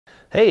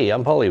Hey,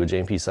 I'm Paulie with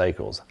J&P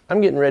Cycles.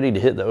 I'm getting ready to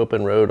hit the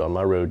open road on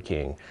my Road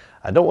King.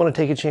 I don't want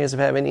to take a chance of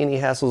having any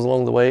hassles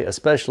along the way,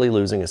 especially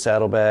losing a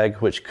saddlebag,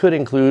 which could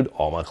include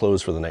all my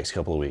clothes for the next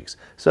couple of weeks.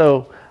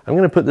 So I'm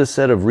going to put this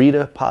set of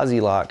Reda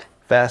Posi-Lock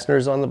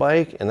fasteners on the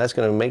bike, and that's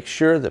going to make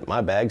sure that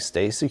my bag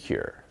stays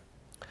secure.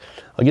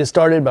 I'll get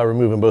started by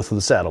removing both of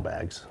the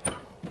saddlebags.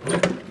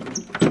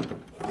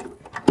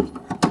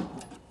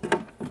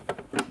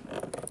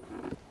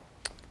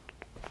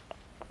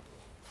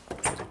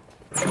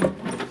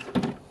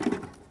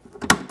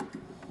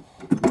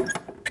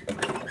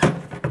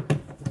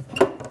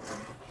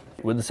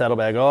 With the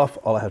saddlebag off,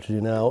 all I have to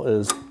do now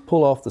is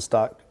pull off the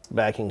stock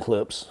backing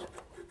clips.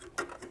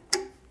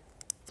 All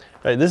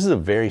right, this is a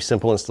very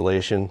simple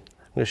installation.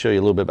 I'm going to show you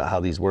a little bit about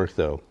how these work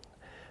though.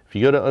 If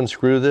you go to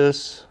unscrew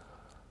this,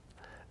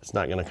 it's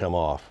not going to come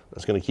off.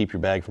 That's going to keep your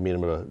bag from being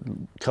able to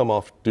come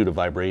off due to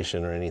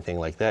vibration or anything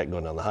like that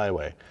going down the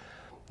highway.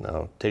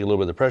 Now take a little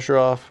bit of the pressure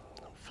off,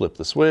 flip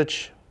the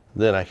switch,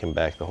 then I can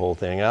back the whole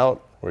thing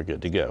out. We're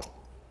good to go.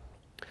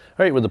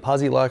 All right, with the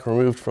Posi-Lock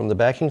removed from the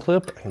backing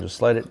clip, I can just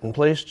slide it in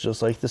place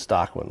just like the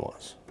stock one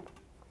was.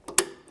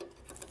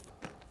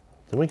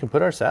 Then we can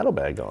put our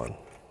saddlebag on.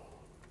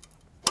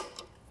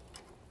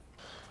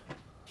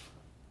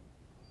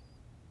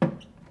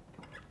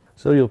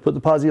 So you'll put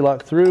the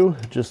Posi-Lock through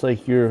just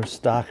like your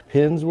stock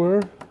pins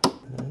were.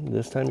 And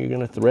this time you're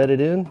going to thread it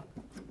in.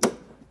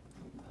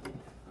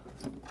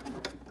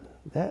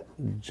 That,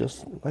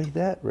 just like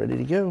that, ready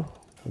to go.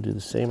 I'll do the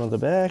same on the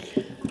back.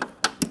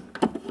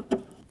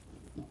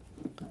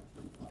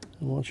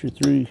 And once you're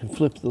through, you can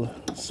flip the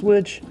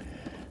switch.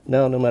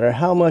 Now, no matter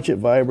how much it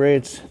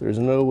vibrates, there's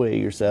no way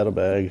your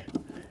saddlebag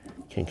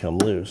can come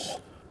loose.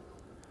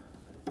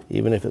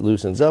 Even if it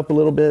loosens up a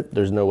little bit,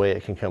 there's no way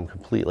it can come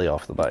completely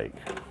off the bike.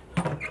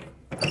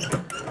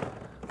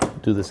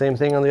 Do the same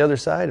thing on the other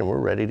side and we're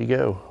ready to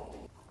go.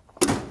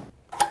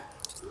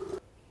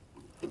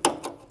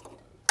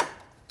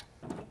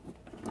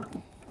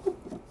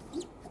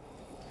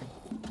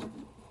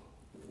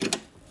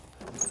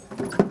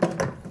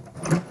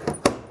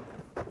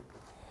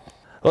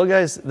 Well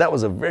guys, that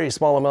was a very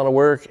small amount of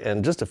work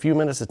and just a few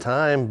minutes of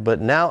time, but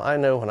now I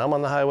know when I'm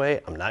on the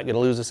highway, I'm not gonna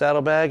lose a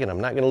saddlebag and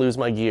I'm not gonna lose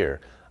my gear.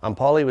 I'm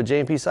Paulie with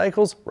J&P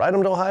Cycles. Ride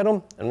them, don't hide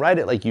them, and ride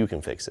it like you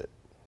can fix it.